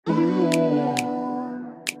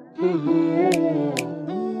Afternoon,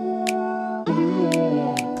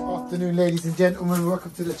 ladies and gentlemen,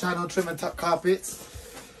 welcome to the channel Trim and Tuck Carpets.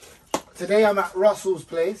 Today I'm at Russell's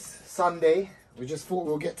place, Sunday. We just thought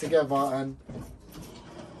we'll get together and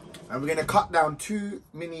we're going to cut down 2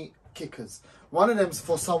 mini kickers. One of them's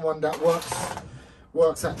for someone that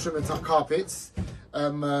works at Trim and Tuck Carpets.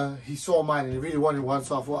 He saw mine and he really wanted one,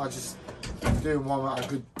 so I thought I'd just do him one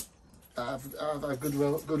out of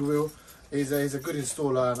goodwill. He's a good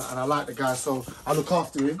installer and I like the guy, so I look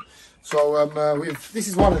after him. So this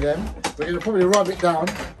is one of them. We're going to probably rub it down.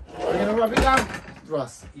 We're going to rub it down,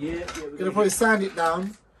 Russ. Yeah. We're going to probably sand it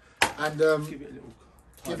down and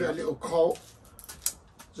give it a little coat,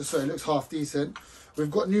 just so it looks half decent. We've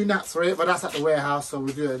got new nats for it, but that's at the warehouse, so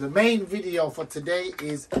we'll do it. The main video for today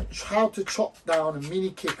is how to chop down a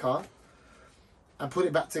mini kicker and put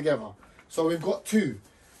it back together. So we've got 2.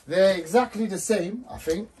 They're exactly the same, I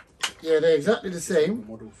think. Yeah, they're exactly the same.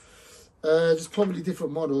 Models. Just probably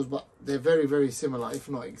different models, but they're very, very similar, if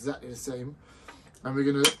not exactly the same. And we're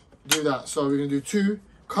going to do that. So we're going to do 2,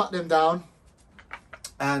 cut them down,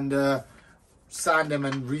 and sand them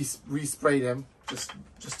and respray them, just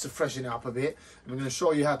to freshen it up a bit. And we're going to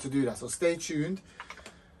show you how to do that. So stay tuned.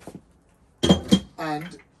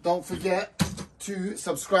 And don't forget to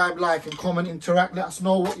subscribe, like, and comment, interact. Let us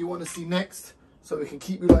know what you want to see next, so we can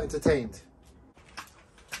keep you entertained.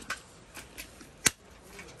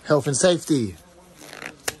 Health and safety.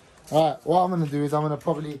 Alright, what I'm going to do is we're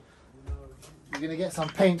going to get some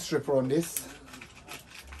paint stripper on this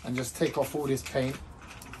and just take off all this paint.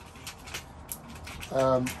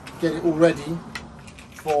 Get it all ready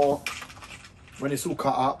for when it's all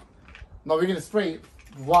cut up. Now we're going to spray it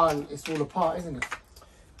while it's all apart, isn't it?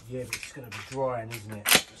 Yeah, but it's going to be drying, isn't it?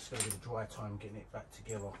 It's going to be a dry time getting it back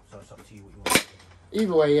together, so it's up to you what you want to do.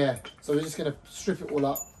 Either way, yeah. So we're just going to strip it all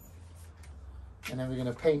up. And then we're going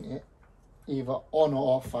to paint it either on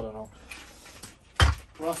or off, I don't know.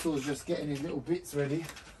 Russell's just getting his little bits ready.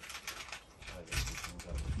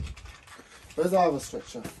 Where's our other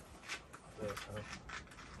stretcher?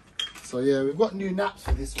 So yeah, we've got new naps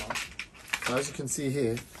for this one. So as you can see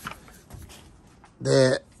here,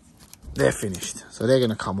 they're finished. So they're going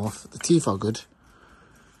to come off. The teeth are good.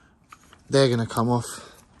 They're going to come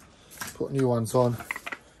off. Put new ones on.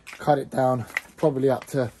 Cut it down, probably up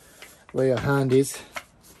to where your hand is,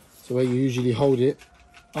 so where you usually hold it,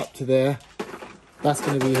 up to there. That's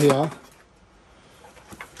going to be here.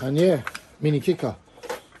 And yeah, mini kicker.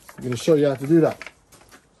 I'm going to show you how to do that.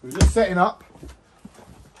 We're just setting up,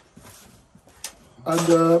 and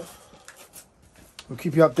we'll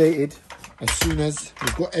keep you updated as soon as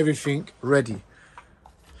we've got everything ready.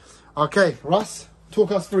 Okay, Russ,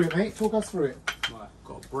 talk us through it, mate. Talk us through it. Right,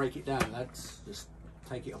 got to break it down, lads. Just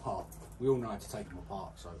take it apart. We all know how to take them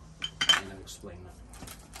apart, so I'm going to explain that.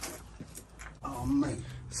 Oh, mate.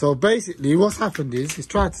 So basically what's happened is he's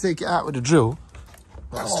tried to take it out with a drill,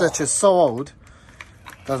 but the stretcher's so old,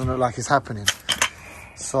 doesn't look like it's happening.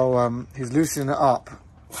 So he's loosening it up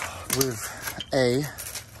with a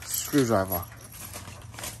screwdriver.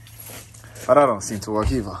 But that don't seem to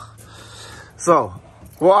work either. So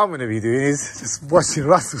what I'm going to be doing is just watching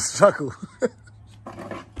Russell struggle.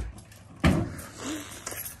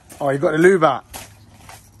 Oh, you got the lube out.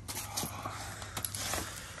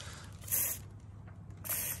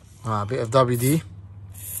 A bit of WD.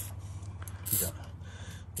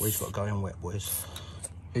 Boys got to go in wet, boys.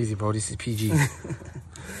 Easy, bro. This is PG.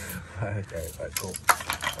 Okay, cool.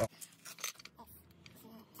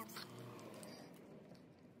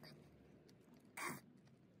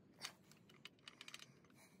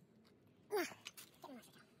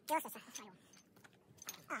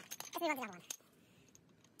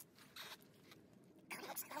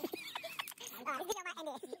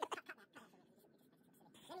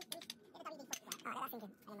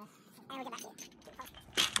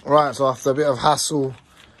 Right, so after a bit of hassle,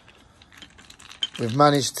 we've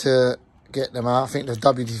managed to get them out. I think the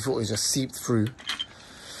WD-40 just seeped through.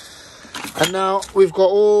 And now we've got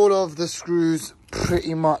all of the screws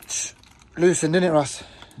pretty much loosened, didn't it, Russ?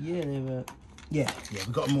 Yeah, they were. Yeah,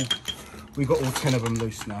 we got them all. We got all 10 of them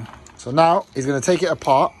loose now. So now he's going to take it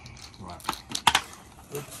apart. Right.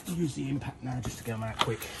 We'll use the impact now just to get them out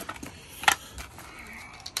quick.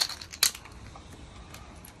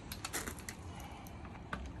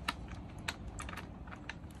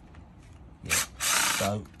 Yeah.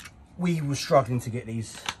 So we were struggling to get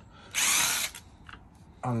these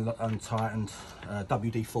untightened.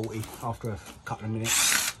 WD-40 after a couple of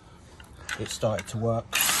minutes, it started to work,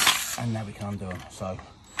 and now we can undo them. So.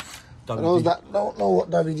 For those that don't know what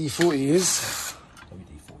WD-40 is,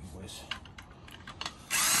 WD-40 boys.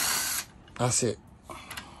 that's it.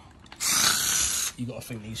 you got to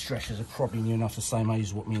think these stretchers are probably near enough the same age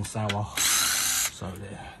as what me and Sal are. So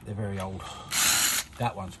they're very old.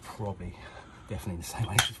 That one's probably definitely the same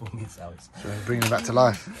age as what me and Sal is. So bringing it back to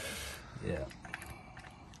life. Yeah.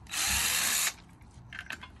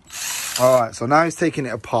 All right, so now he's taking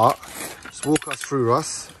it apart. Just walk us through,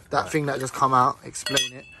 Russ. That thing that just come out,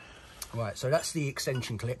 explain it. Right, so that's the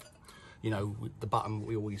extension clip. You know, with the button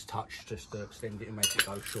we always touch just to extend it and make it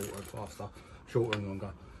go shorter and faster, shorter and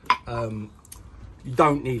longer. You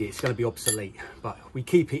don't need it; it's going to be obsolete. But we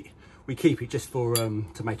keep it just for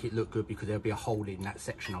to make it look good, because there'll be a hole in that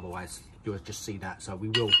section. Otherwise, you'll just see that. So we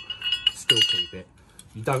will still keep it.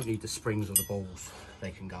 You don't need the springs or the balls;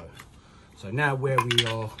 they can go. So now, where we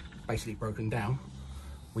are basically broken down,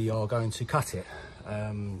 we are going to cut it.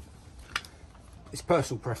 It's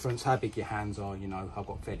personal preference how big your hands are. You know, I've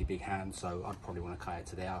got fairly big hands, so I'd probably want to cut it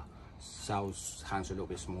to there. Sal's hands are a little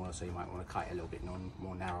bit smaller, so you might want to cut it a little bit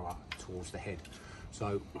more narrower towards the head.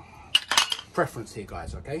 So preference here,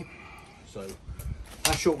 guys. Okay, so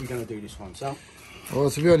how short are we going to do this one, Sal? Well,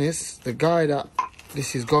 to be honest, the guy that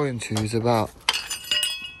this is going to is about,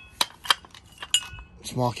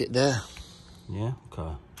 let's mark it there. Yeah,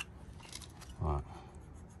 okay. Right,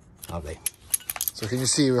 lovely. So can you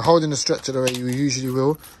see, we're holding the stretcher the way you usually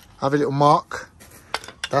will. Have a little mark.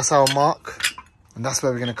 That's our mark. And that's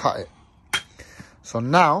where we're going to cut it. So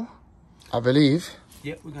now, I believe,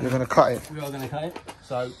 yep, we're going to cut it. We are going to cut it.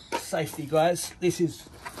 So, safety, guys. This is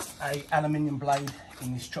a aluminium blade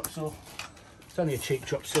in this chop saw. It's only a cheap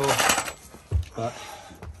chop saw. But,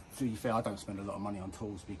 to be fair, I don't spend a lot of money on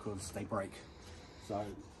tools because they break. So,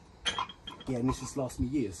 yeah, and this has lasted me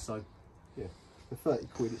years. So, yeah, for 30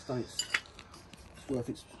 quid, it's done its... worth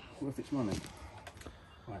its money.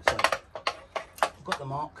 Right, so I've got the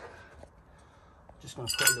mark. Just going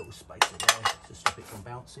to put a little spacer there to stop it from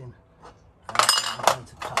bouncing. I'm going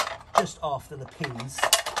to cut just after the pins,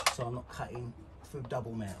 so I'm not cutting through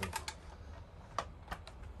double metal.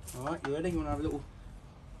 All right, you ready? You want to have a little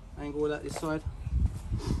angle of that this side?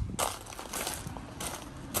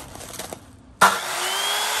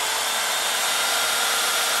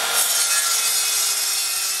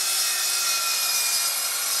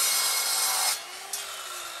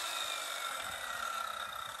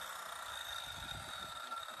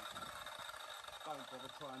 Don't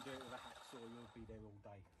bother try and do it with a hacksaw, you'll be there all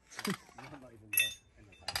day. Not even worth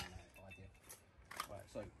entertaining that idea. Right,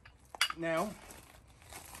 so now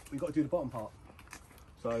we've got to do the bottom part.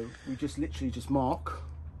 So we just literally just mark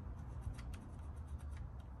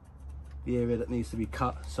the area that needs to be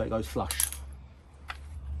cut so it goes flush.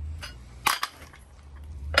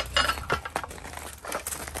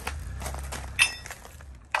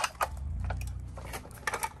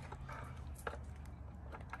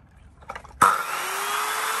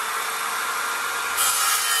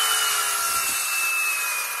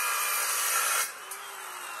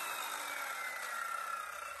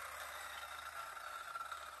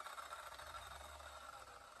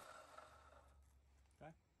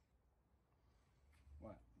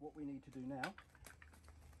 Right, what we need to do now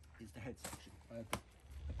is the head section,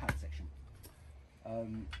 the pad section.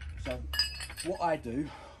 So what I do,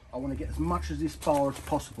 I want to get as much of this bar as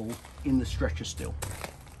possible in the stretcher still.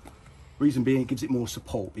 Reason being, it gives it more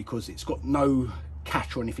support because it's got no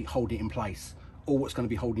catch or anything holding it in place. All what's going to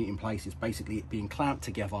be holding it in place is basically it being clamped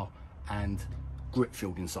together and grip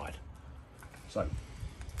filled inside. So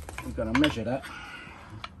I'm going to measure that.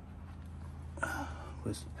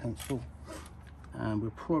 Where's the pencil? And we're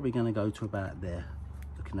probably going to go to about there,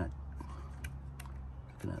 looking at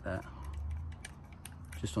that,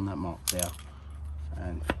 just on that mark there,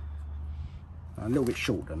 and a little bit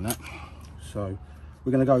short than that. So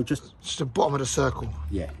we're going to go just the bottom of the circle.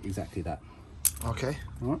 Yeah, exactly that. Okay.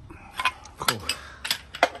 All right. Cool.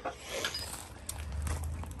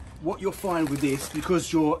 What you'll find with this,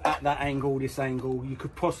 because you're at that angle, this angle, you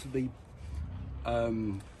could possibly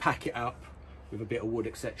pack it up with a bit of wood,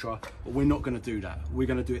 etc. But we're not going to do that. We're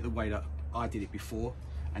going to do it the way that I did it before,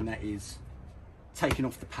 and that is taking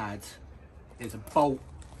off the pad. There's a bolt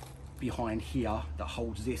behind here that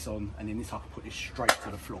holds this on, and then this I can put this straight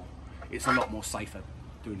to the floor. It's a lot more safer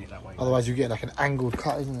doing it that way. Otherwise you get like an angled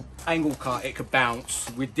cut, isn't it? Angled cut, it could bounce.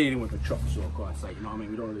 We're dealing with a chop saw, for Christ's sake, you know what I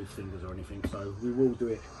mean? We don't want to lose fingers or anything, so we will do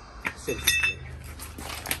it sensibly.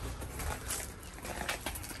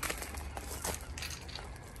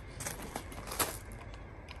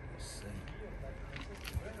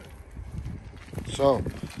 So,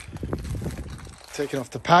 taking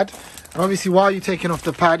off the pad, and obviously while you're taking off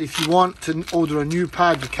the pad, if you want to order a new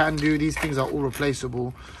pad, you can do. These things are all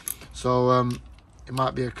replaceable, so it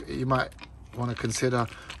might be you might want to consider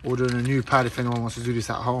ordering a new pad if anyone wants to do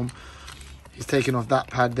this at home. he's taken off that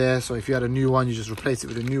pad there. So if you had a new one, you just replace it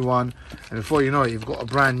with a new one. And before you know it, you've got a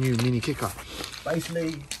brand new mini kicker.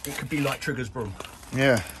 Basically, it could be like Trigger's broom.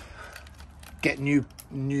 Yeah. Get new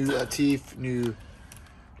teeth, new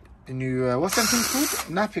what's them things called?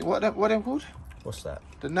 Napping. What them called? What's that?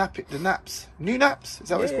 The naps. New naps. Is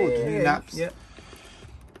that what it's called? The new naps. Yeah.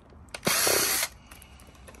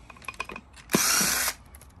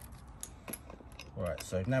 Right,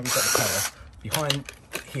 so now we've got the cover. Behind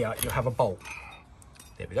here, you'll have a bolt.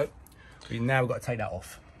 There we go. Now we've got to take that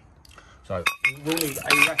off. So we'll need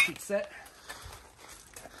a ratchet set.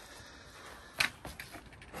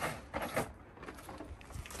 I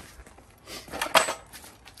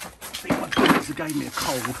think my doctor gave me a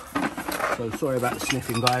cold. So sorry about the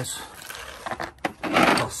sniffing, guys.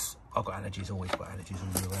 Plus, I've got allergies, always got allergies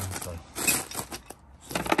all year round. So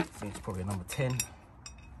I think it's probably a number 10.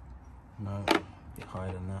 No.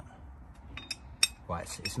 Higher than that.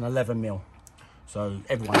 Right, it's an 11mm, so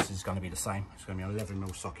everyone's is going to be the same. It's going to be an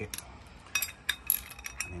 11mm socket,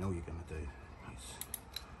 and then all you're going to do is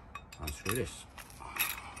unscrew this.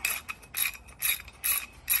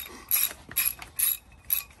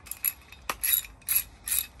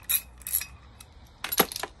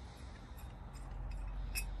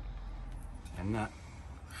 And that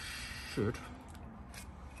should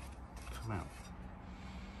come out.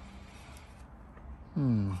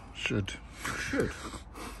 Should.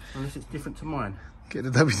 Unless it's different to mine. Get the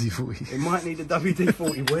WD-40. It might need a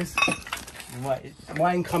WD-40, boys.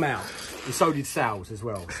 Mine come out. And so did Sal's as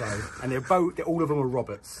well. So, and all of them are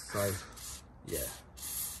Roberts. So, yeah.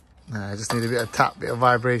 Nah, I just need a bit of tap, bit of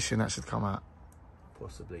vibration. That should come out.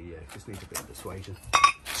 Possibly, yeah. Just needs a bit of persuasion.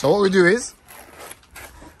 So what we do is,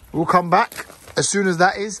 we'll come back as soon as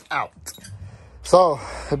that is out. So,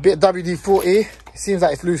 a bit of WD-40. It seems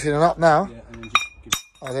like it's loosening up now. Yeah, and then just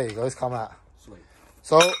oh, there you go. It's come out. Sweet.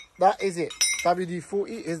 So, that is it.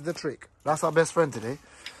 WD-40 is the trick. That's our best friend today.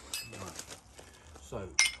 Right. So,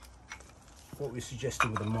 what we're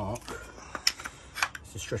suggesting with the mark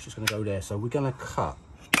is the stretch is going to go there. So, we're going to cut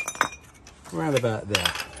around about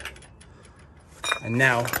there. And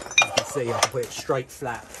now, you can see I can put it straight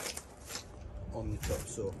flat on the chop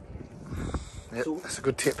saw. Yep, So, that's a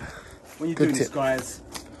good tip. when you're doing this, guys,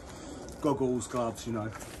 goggles, gloves, you know,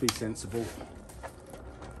 be sensible.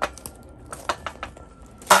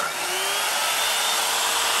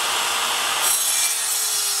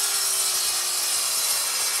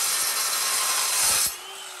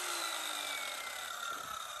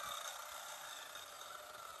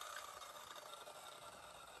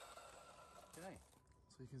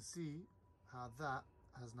 So you can see how that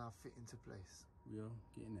has now fit into place. We are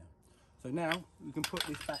getting there. So now we can put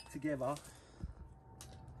this back together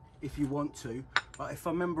if you want to, but if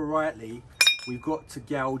I remember rightly, we've got to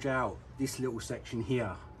gouge out this little section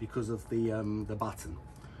here because of the button.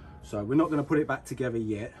 So we're not going to put it back together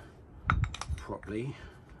yet properly.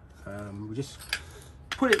 We'll just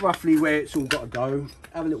put it roughly where it's all got to go,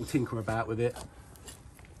 have a little tinker about with it.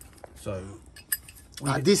 So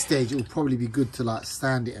at this stage, it will probably be good to like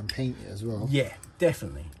sand it and paint it as well. yeah,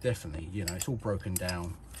 definitely. You know, it's all broken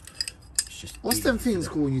down. It's just what's them things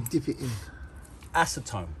called when you dip it in?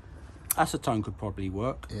 Acetone. Acetone could probably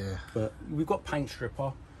work. Yeah. But we've got paint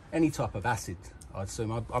stripper, any type of acid. I'd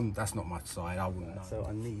assume. That's not my side. I wouldn't know. So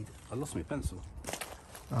I lost my pencil.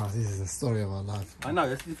 Oh, this is the story of our life. I know.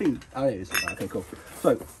 That's the thing. Oh, it is. Okay, cool.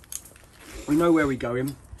 So we know where we're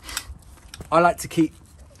going. I like to keep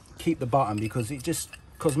the button because it just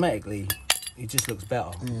cosmetically it just looks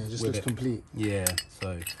better. Yeah, it just looks complete. Yeah,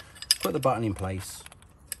 so put the button in place,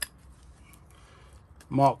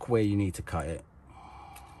 mark where you need to cut it,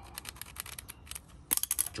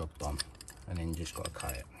 job done, and then you just got to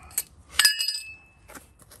cut it.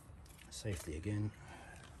 Safety again.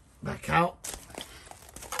 Back out.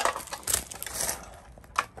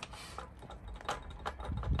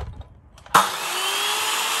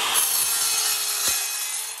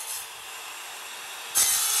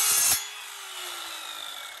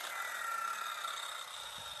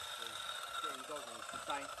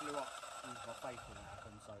 Flew up into my face when it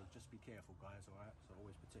happened, so just be careful, guys. All right, so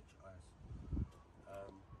always protect your eyes.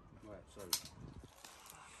 Right, so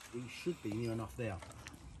we should be near enough there.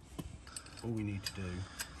 All we need to do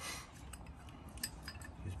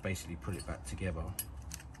is basically put it back together.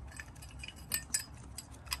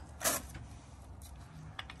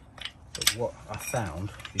 But what I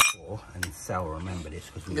found before, and Sal will remember this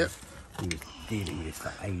because we was dealing with this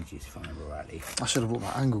for ages, if I remember rightly. I should have bought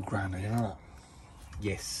my angle grinder, you know that?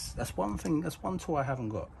 Yes, that's one thing, that's one tool I haven't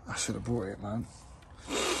got. I should have bought it, man.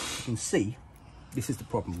 You can see, this is the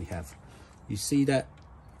problem we have. You see that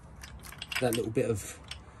little bit of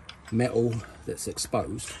metal that's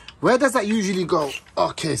exposed. Where does that usually go?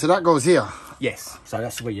 Okay, so that goes here. Yes, so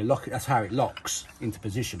that's where you lock it. That's how it locks into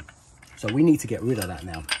position. So we need to get rid of that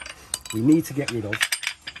now. We need to get rid of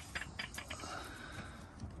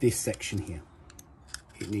this section here.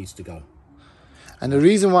 It needs to go. And the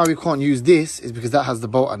reason why we can't use this is because that has the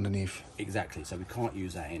bolt underneath. Exactly, so we can't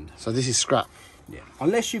use that end. So this is scrap. Yeah,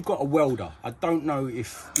 unless you've got a welder. I don't know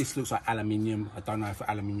if this looks like aluminium. I don't know if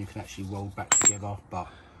aluminium can actually weld back together, but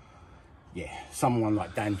yeah, someone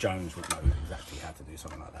like Dan Jones would know exactly how to do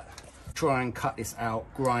something like that. Try and cut this out,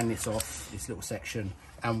 grind this off, this little section,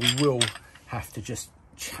 and we will have to just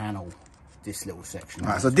channel this little section.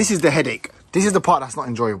 All right, so this is the headache. This is the part that's not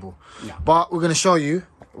enjoyable. Yeah. But we're going to show you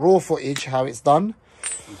raw footage, how it's done.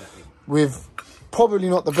 Exactly. With probably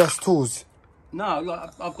not the best tools. No, like,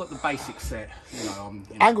 I've got the basic set. You know,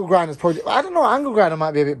 angle grinder's probably... I don't know, angle grinder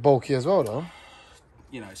might be a bit bulky as well, though.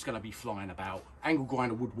 You know, it's going to be flying about. Angle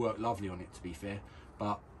grinder would work lovely on it, to be fair.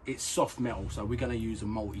 But it's soft metal, so we're going to use a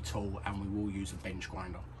multi-tool and we will use a bench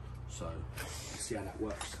grinder. So, let's see how that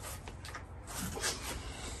works.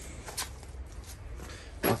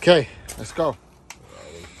 Okay, let's go.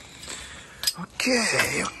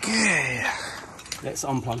 Okay. Let's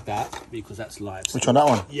unplug that because that's live. Which one, that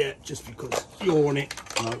one? Yeah, just because you're on it.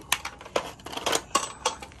 No.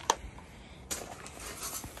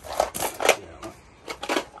 Yeah,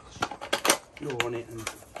 you're on it and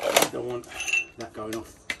you don't want that going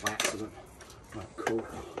off by accident. Right, cool.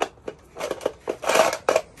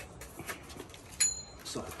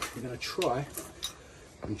 So we're going to try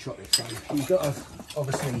and chop it. So you've got to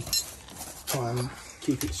obviously try and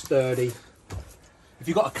keep it sturdy. If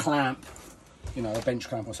you've got a clamp, you know, a bench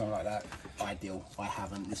clamp or something like that, ideal. I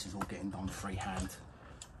haven't. This is all getting done freehand,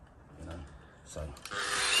 you know, so.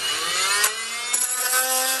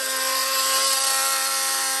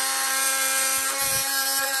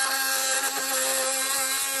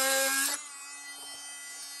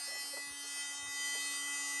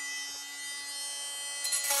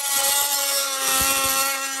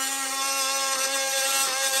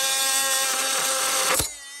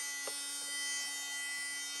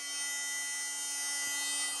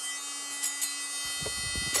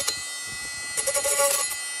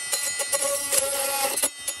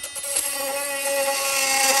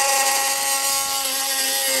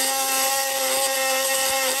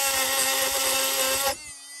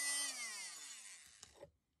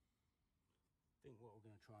 What we're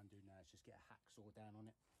going to try and do now is just get a hacksaw down on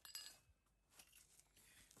it.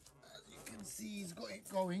 As you can see, he's got it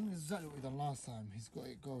going. This is exactly what we done last time. He's got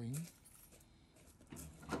it going.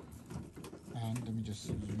 And let me just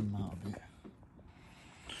zoom out a bit.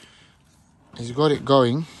 He's got it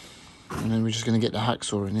going. And then we're just going to get the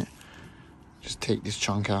hacksaw in it. Just take this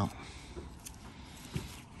chunk out.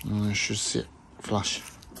 And it should sit flush.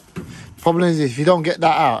 Problem is, if you don't get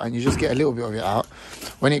that out and you just get a little bit of it out,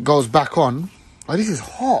 when it goes back on, oh, this is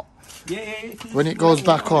hot. Yeah. When it goes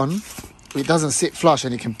back on, it doesn't sit flush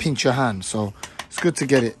and it can pinch your hand. So it's good to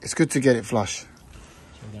get it. It's good to get it flush. So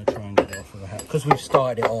we're going to try and get it off with a hat. Because we've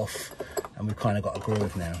started it off and we've kind of got a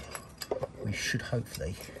groove now, we should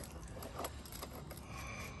hopefully,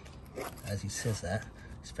 as he says that,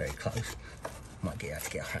 it's very close. Might get out to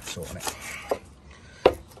get a hacksaw on it.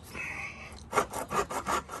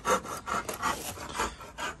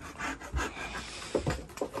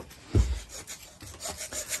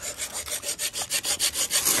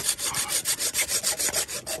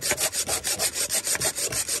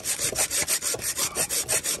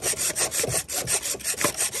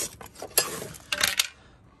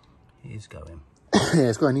 Going. Yeah,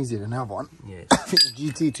 it's going easier than the other one. Yeah. I think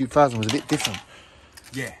the GT 2000 was a bit different.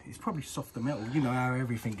 Yeah, it's probably softer metal. You know how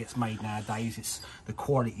everything gets made nowadays. It's the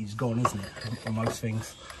quality's gone, isn't it, for most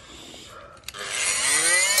things.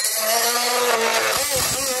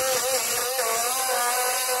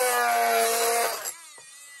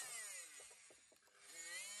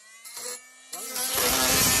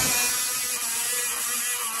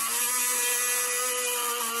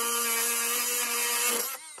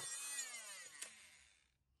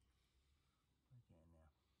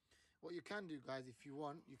 What you can do, guys, if you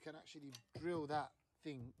want, you can actually drill that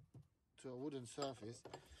thing to a wooden surface.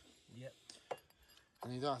 Yep.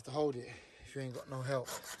 And you don't have to hold it if you ain't got no help.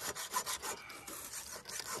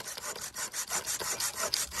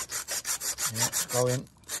 Yeah, go in.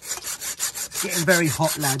 It's getting very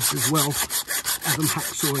hot, lads, as well. As I'm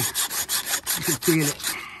hacksawing. You can feel it.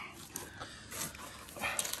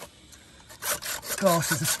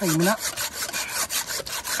 Glasses are steaming up.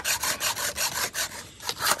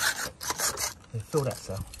 Feel that,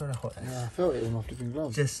 sir. Feel how hot that is. Yeah, I felt it in my flipping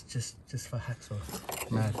gloves. Just for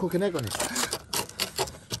hacksaw. Mad. Cook an egg on it.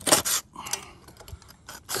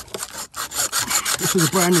 comes with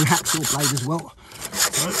a brand new hacksaw blade as well.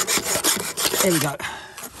 So, there we go.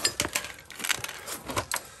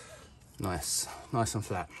 Nice, nice and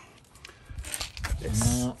flat.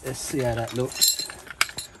 Let's see how that looks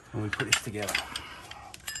when we put this together.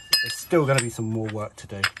 There's still going to be some more work to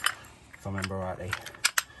do, if I remember rightly.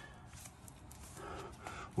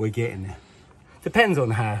 We're getting there. Depends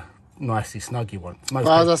on how nicely snug you want. Well,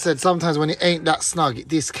 as I said, sometimes when it ain't that snug,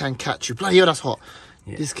 this can catch you. Bloody hell, that's hot.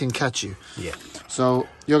 Yeah. This can catch you. Yeah. So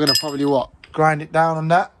you're going to probably, what, grind it down on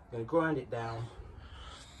that? I'm going to grind it down.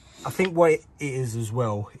 I think what it is as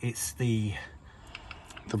well, it's the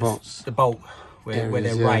bolts. The bolt where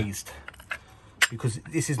they're raised. Because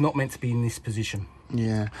this is not meant to be in this position.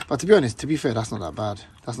 Yeah, but to be fair, that's not that bad.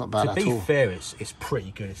 That's not bad at all. To be fair, it's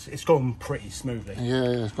pretty good. It's gone pretty smoothly.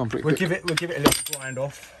 Yeah, it's gone pretty quick. We'll give it a little grind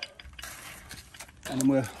off, and then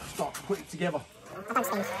we'll start to put it together. Thanks,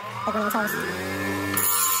 Steve. Big one on toes.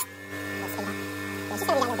 Let's see that. Yeah, just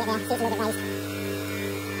going to be that little bit there. See it's a little bit raised.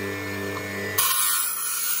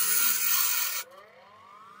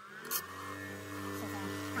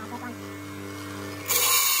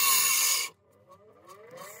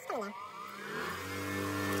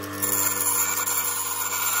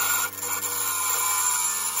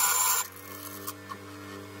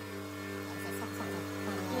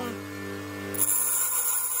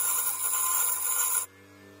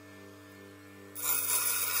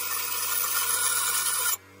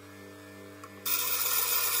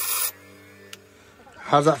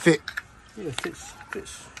 How's that fit? Yeah, it fits.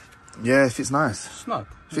 Yeah, it fits nice. Snug.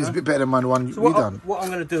 Fits a bit better than my one So we done. What I'm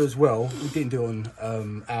going to do as well, we didn't do on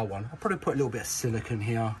our one. I'll probably put a little bit of silicone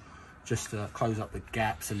here, just to close up the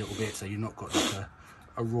gaps a little bit, so you've not got like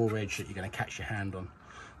a raw edge that you're going to catch your hand on.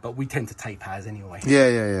 But we tend to tape ours anyway.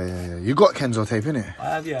 Yeah. You got Kenzo tape, innit?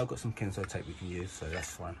 I have, yeah. I've got some Kenzo tape we can use, so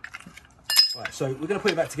that's fine. Right, so we're going to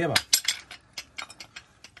put it back together.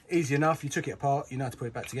 Easy enough. You took it apart, you know how to put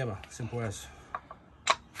it back together. Simple as.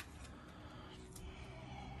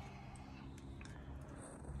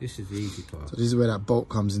 This is the easy part. So this is where that bolt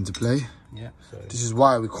comes into play. Yeah. So this is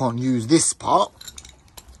why we can't use this part,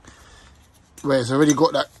 where it's already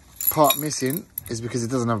got that part missing, is because it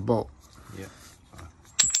doesn't have a bolt. Yeah.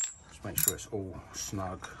 Just make sure it's all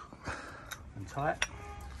snug and tight.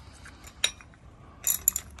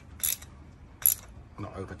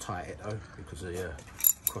 Not over tight it though, because of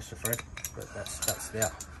across the thread. But that's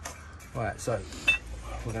there. Right. So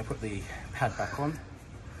we're going to put the pad back on,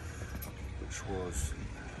 which was.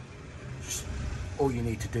 All you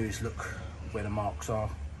need to do is look where the marks are.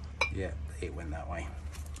 Yeah, it went that way.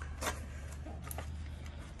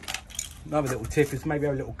 Another little tip is maybe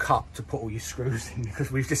have a little cup to put all your screws in,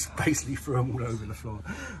 because we've just basically threw them all over the floor.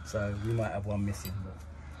 So we might have one missing, but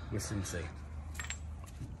we'll soon see.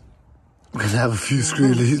 We're going to have a few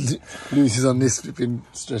screw looses on this flipping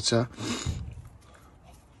stretcher.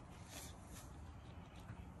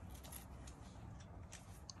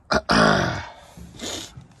 So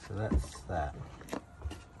that's that.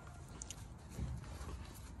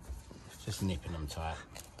 Just nipping them tight.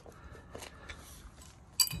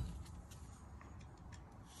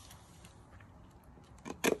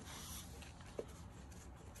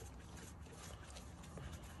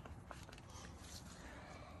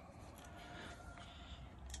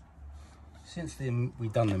 Since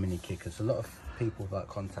we've done the mini kickers, a lot of people that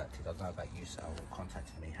contacted, I don't know about you, Sal,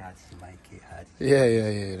 contacted me, how did you make it, how did you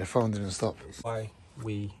Yeah, the phone didn't stop. It's why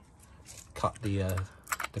we cut the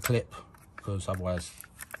clip, because otherwise,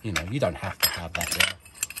 you know, you don't have to have that there.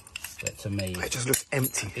 But to me, it just looks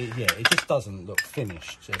empty. It just doesn't look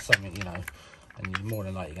finished. So it's something, you know, and you're more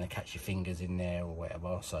than likely going to catch your fingers in there or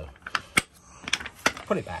whatever. So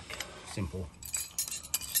put it back, simple.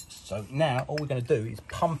 So now all we're going to do is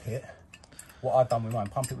pump it. What I've done with mine,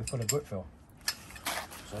 pump it with full of grip fill.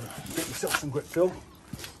 So get yourself some grip fill.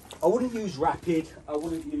 I wouldn't use rapid. I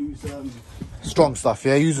wouldn't use strong stuff.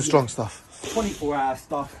 Yeah, use the strong stuff. 24-hour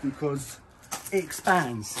stuff, because it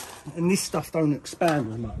expands, and this stuff don't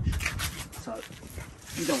expand as much. So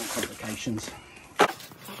you don't want complications.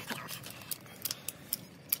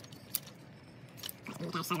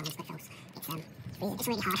 It's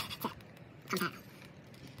really hard to pump out.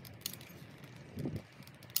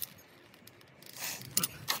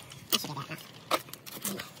 That should be that now.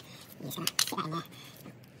 I'm just going to stick that in there.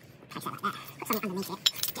 Place that like that. Put something underneath it,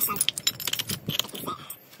 just so it's there a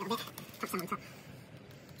little bit. Put some on top.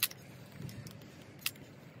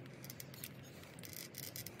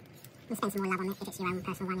 We'll spend some more love on it if it's your own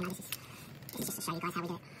personal one. You know, this is just to show you guys how we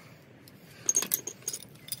do it.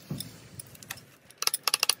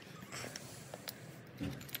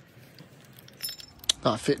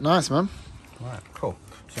 That fit nice, man. Right, cool.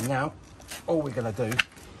 So now all we're going to do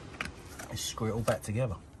is screw it all back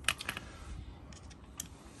together.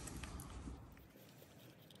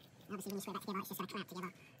 Obviously, when you screw it back together, it's just going to come out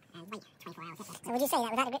together and wait 24 hours. So would you say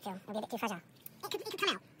that without the grip film, it'll be a bit too fragile? It could come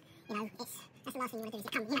out. You know, that's the last thing you want to do is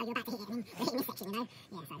it come, you know, you're about to hit it and then you're hitting this section, you know?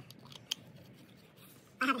 Yeah, so, yeah.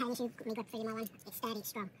 I haven't had an issue with me grip filling my one. It's sturdy, it's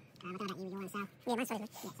strong. I don't know about you with your one, so. Yeah, mine's solid.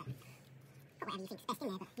 Yeah, so. Put whatever you think's best in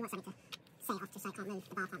there, but you want something to set it off just so it can't move,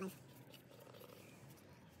 the bar can't move.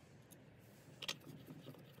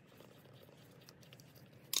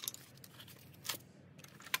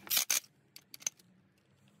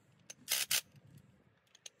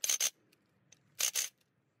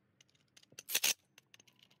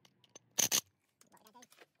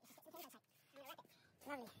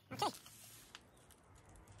 Lovely. Okay.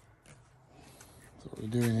 So what we're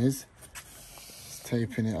doing is just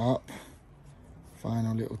taping it up,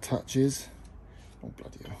 final little touches. Oh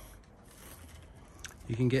bloody hell.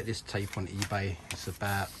 You can get this tape on eBay. It's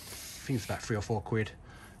about, I think it's about £3 or £4.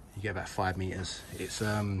 You get about 5 meters. It's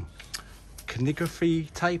calligraphy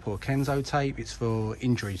tape or Kenzo tape. It's for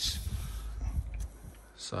injuries.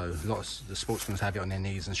 So lots of the sportsmen have it on their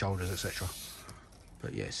knees and shoulders, etc.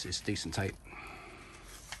 But yes, it's decent tape.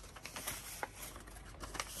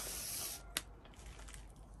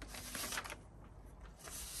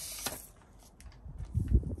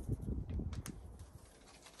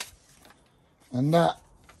 And that,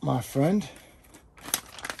 my friend,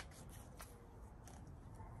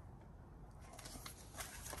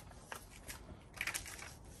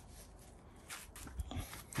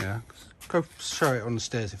 Yeah, go show it on the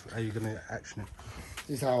stairs. How you're going to action it?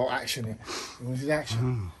 this is how I'll action it. You want to see the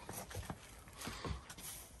action?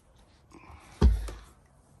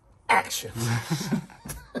 Action.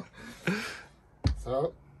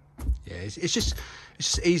 So, Yeah, it's just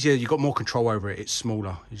easier. You've got more control over it. It's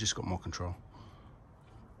smaller. You just got more control.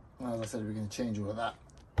 as I said, we're going to change all of that.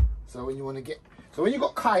 So when you want to get, so when you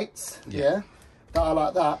got kites, yeah, that are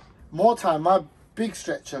like that, more time, my big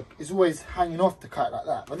stretcher is always hanging off the kite like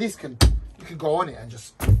that. But this can, you can go on it and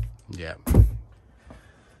just, yeah.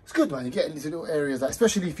 It's good, man. You get into little areas, like,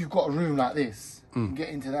 especially if you've got a room like this, you can get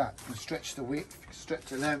into that. You can stretch the width, you can stretch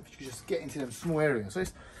the length, you can just get into them small areas. So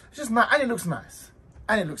it's just nice, and it looks nice.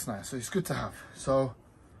 And it looks nice, so it's good to have. So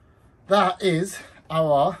that is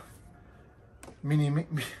our mini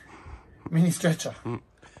stretcher.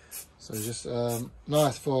 So it's just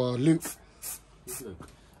nice for a loop.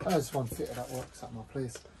 I just one fitter that works at my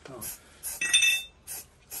place.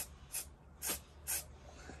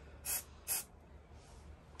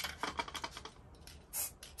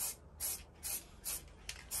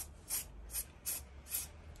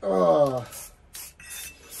 Oh.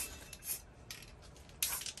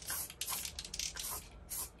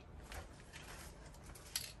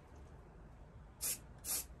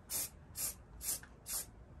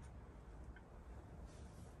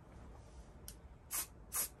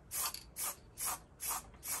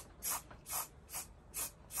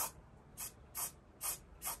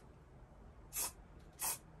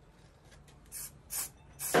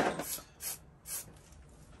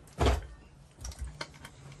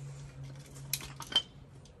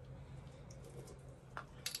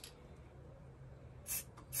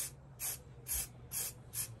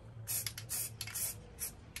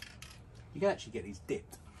 You can actually get these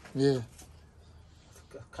dipped. Yeah.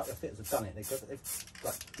 A couple of fitters have done it. They've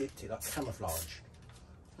like dipped it like camouflage.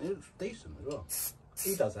 And it looks decent as well.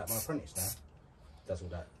 He does that. My apprentice now does all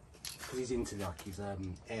that because he's into like his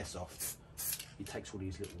airsoft. He takes all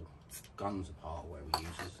these little guns apart or whatever he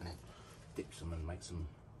uses and dips them and makes them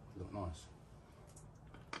look nice.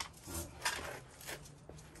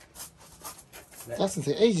 Yeah. That's the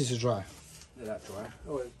thing, ages to dry. Let that dry.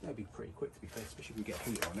 Oh, that'd be pretty quick to be fair, especially if we get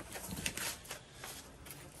heat on it.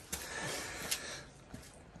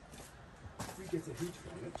 If we get a heat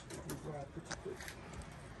on it, it'll dry pretty quick.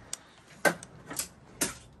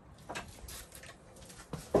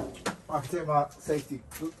 I can take my safety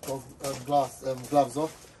gloves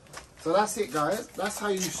off. So that's it, guys. That's how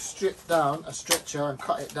you strip down a stretcher and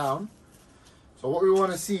cut it down. So what we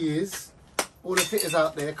want to see is all the fitters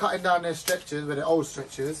out there cutting down their stretchers with their old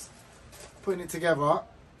stretchers, putting it together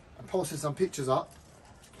and posting some pictures up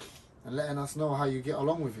and letting us know how you get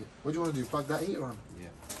along with it. What do you want to do? Plug that heater on? Yeah.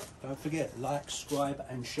 Don't forget, like, subscribe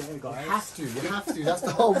and share, guys. You have to. That's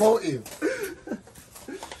the whole motive.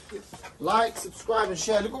 Like, subscribe and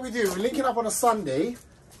share. Look what we do. We're linking up on a Sunday.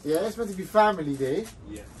 Yeah, it's meant to be family day.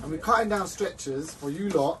 Yeah. And we're cutting down stretchers for you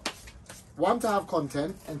lot. One, to have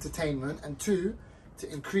content, entertainment, and two,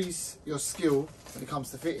 to increase your skill when it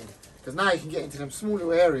comes to fitting. Because now you can get into them small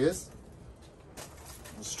little areas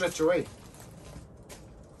and stretch away.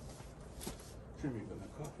 Trimming on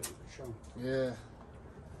that carpet, it's strong. Yeah.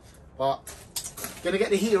 But gonna get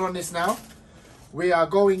the heater on this now. We are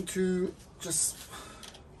going to just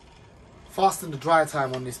fasten the dry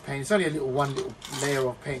time on this paint. It's only one little layer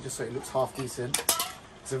of paint just so it looks half decent.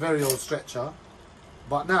 It's a very old stretcher,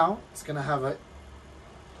 but now it's gonna have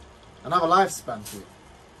another lifespan to it,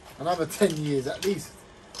 another 10 years at least.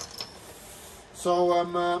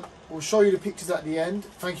 So we'll show you the pictures at the end.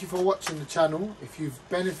 Thank you for watching the channel. If you've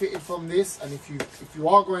benefited from this, and if you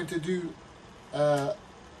are going to do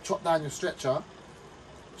chop down your stretcher,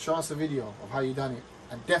 show us a video of how you done it,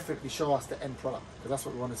 and definitely show us the end product, because that's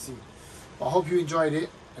what we want to see. But I hope you enjoyed it.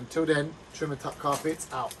 Until then, Trim and Tuck Carpets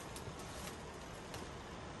out.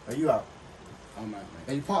 Are you out? I'm out, Are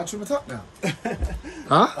mate. you part of Trim and Tuck now?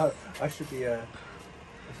 Huh? I should be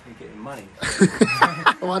getting money.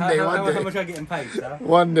 One day. How much are you getting paid, sir?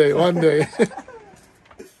 One day.